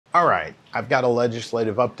All right, I've got a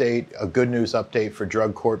legislative update, a good news update for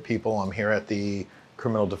drug court people. I'm here at the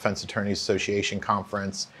Criminal Defense Attorneys Association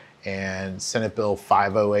conference, and Senate Bill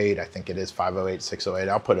 508, I think it is 508,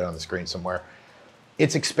 608, I'll put it on the screen somewhere.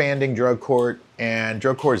 It's expanding drug court, and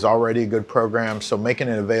drug court is already a good program, so making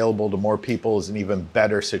it available to more people is an even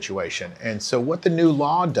better situation. And so what the new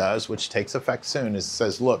law does, which takes effect soon, is it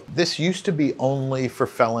says, look, this used to be only for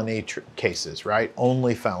felony cases, right?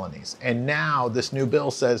 Only felonies. And now this new bill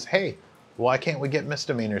says, hey, why can't we get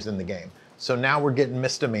misdemeanors in the game? So now we're getting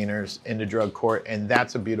misdemeanors into drug court, and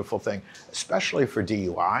that's a beautiful thing, especially for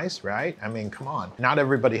DUIs, right? I mean, come on. Not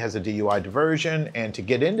everybody has a DUI diversion, and to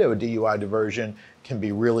get into a DUI diversion can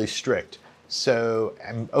be really strict. So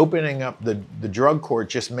opening up the drug court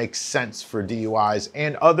just makes sense for DUIs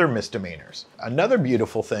and other misdemeanors. Another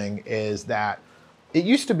beautiful thing is that it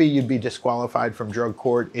used to be you'd be disqualified from drug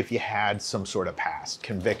court if you had some sort of past.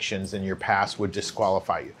 Convictions in your past would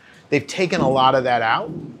disqualify you. They've taken a lot of that out,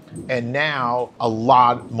 and now a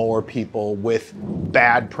lot more people with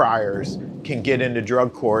bad priors can get into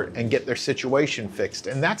drug court and get their situation fixed,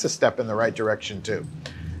 and that's a step in the right direction too.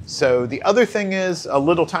 So the other thing is, a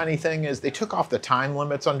little tiny thing is, they took off the time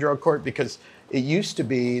limits on drug court, because it used to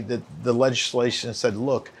be that the legislation said,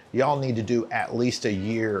 look, y'all need to do at least a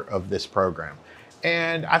year of this program.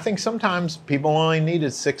 And I think sometimes people only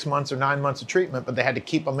needed 6 months or 9 months of treatment, but they had to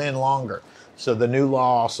keep them in longer. So the new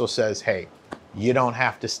law also says, hey, you don't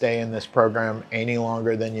have to stay in this program any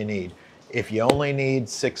longer than you need. If you only need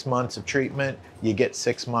 6 months of treatment, you get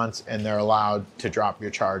 6 months, and they're allowed to drop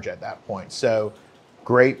your charge at that point. So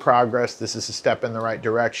great progress. This is a step in the right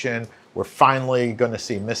direction. We're finally going to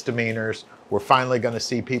see misdemeanors. We're finally going to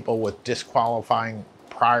see people with disqualifying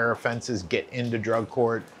prior offenses get into drug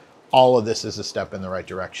court. All of this is a step in the right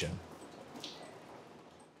direction.